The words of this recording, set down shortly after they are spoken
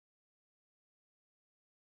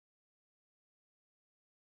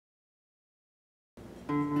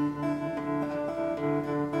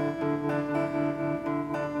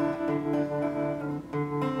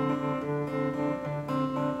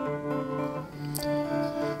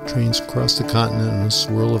Trains cross the continent in a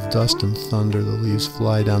swirl of dust and thunder. The leaves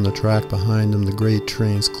fly down the track behind them. The great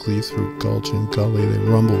trains cleave through gulch and gully. They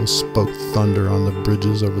rumble with spoke thunder on the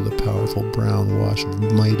bridges over the powerful brown wash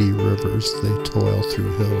of mighty rivers. They toil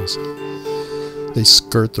through hills. They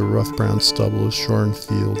skirt the rough brown stubble of shorn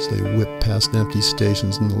fields. They whip past empty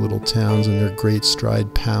stations in the little towns, and their great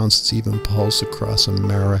stride pounds its even pulse across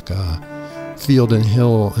America. Field and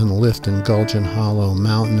hill and lift and gulch and hollow,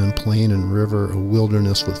 mountain and plain and river, a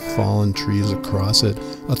wilderness with fallen trees across it,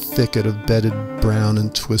 a thicket of bedded brown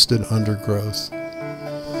and twisted undergrowth.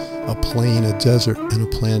 A plain, a desert, and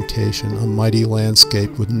a plantation, a mighty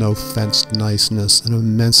landscape with no fenced niceness, an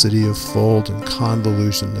immensity of fold and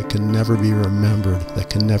convolution that can never be remembered,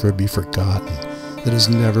 that can never be forgotten, that has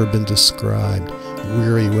never been described,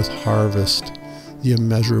 weary with harvest, the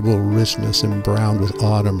immeasurable richness embrowned with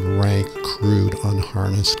autumn, rank, crude,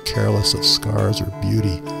 unharnessed, careless of scars or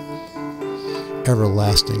beauty.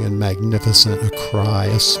 Everlasting and magnificent, a cry,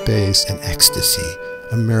 a space, an ecstasy,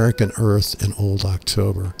 American earth in old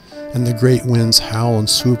October. And the great winds howl and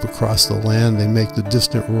swoop across the land. They make the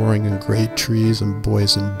distant roaring, and great trees and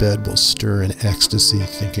boys in bed will stir in ecstasy,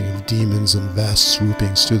 thinking of demons and vast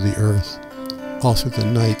swoopings through the earth. All through the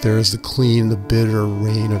night there is the clean, the bitter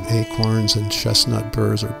rain of acorns, and chestnut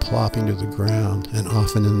burrs are plopping to the ground, and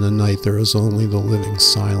often in the night there is only the living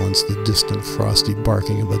silence, the distant frosty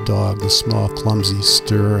barking of a dog, the small clumsy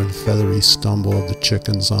stir and feathery stumble of the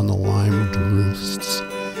chickens on the limed roosts.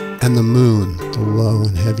 And the moon, the low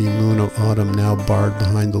and heavy moon of autumn, now barred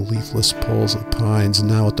behind the leafless poles of pines,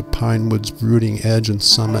 now at the pine wood's brooding edge and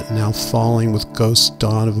summit, now falling with ghost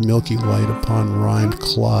dawn of milky light upon rimed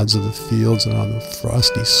clods of the fields and on the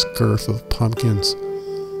frosty scurf of pumpkins.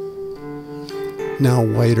 Now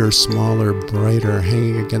whiter, smaller, brighter,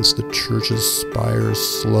 hanging against the church's spire's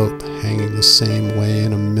slope, hanging the same way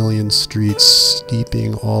in a million streets,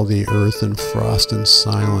 steeping all the earth in frost and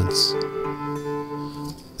silence.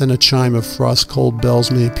 Then a chime of frost-cold bells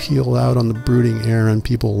may peal out on the brooding air, and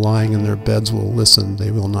people lying in their beds will listen. They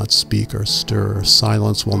will not speak or stir.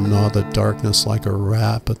 Silence will gnaw the darkness like a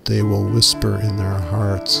rat, but they will whisper in their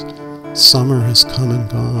hearts, "Summer has come and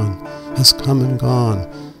gone, has come and gone,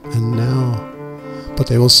 and now..." But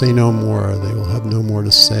they will say no more. They will have no more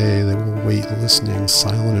to say. They will wait listening,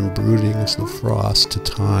 silent and brooding as the frost, to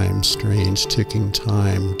time, strange ticking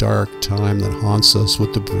time, dark time that haunts us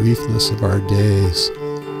with the briefness of our days.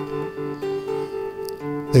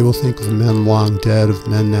 They will think of men long dead, of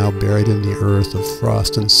men now buried in the earth, of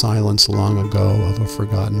frost and silence long ago, of a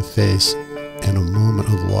forgotten face in a moment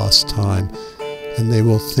of lost time. And they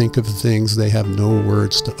will think of things they have no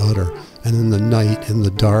words to utter. And in the night, in the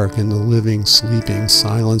dark, in the living, sleeping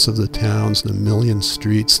silence of the towns, the million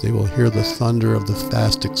streets, they will hear the thunder of the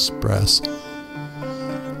fast express,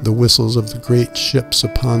 the whistles of the great ships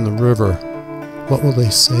upon the river. What will they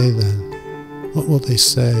say then? What will they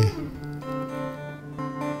say?